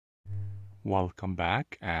Welcome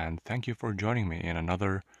back, and thank you for joining me in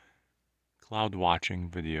another cloud watching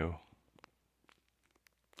video.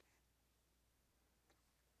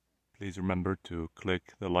 Please remember to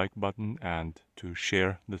click the like button and to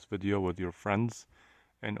share this video with your friends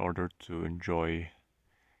in order to enjoy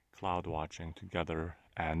cloud watching together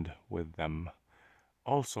and with them.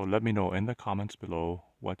 Also, let me know in the comments below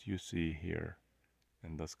what you see here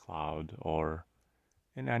in this cloud or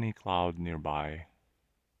in any cloud nearby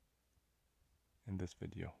in this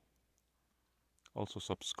video. Also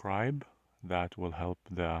subscribe, that will help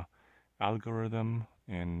the algorithm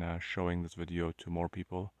in showing this video to more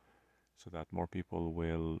people so that more people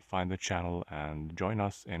will find the channel and join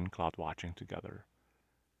us in cloud watching together.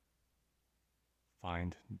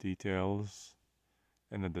 Find details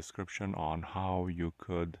in the description on how you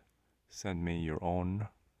could send me your own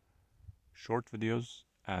short videos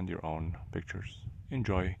and your own pictures.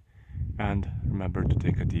 Enjoy, and remember to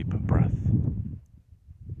take a deep breath.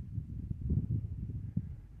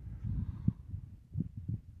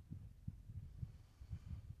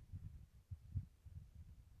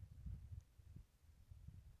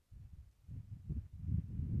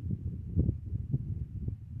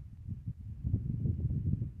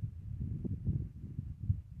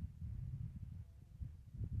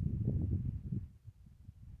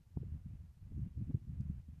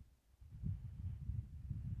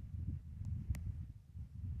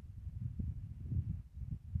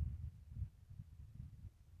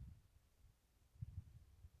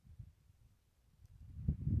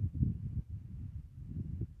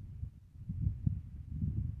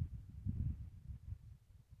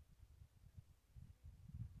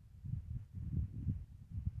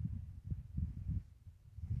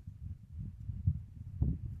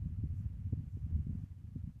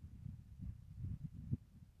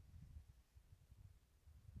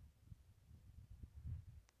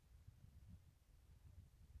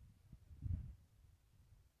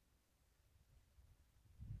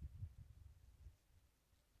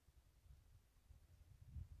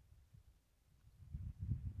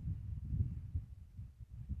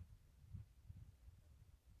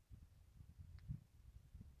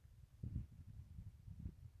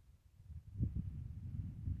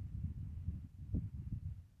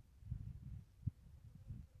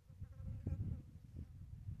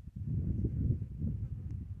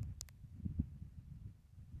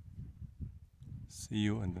 See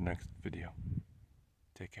you in the next video.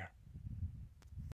 Take care.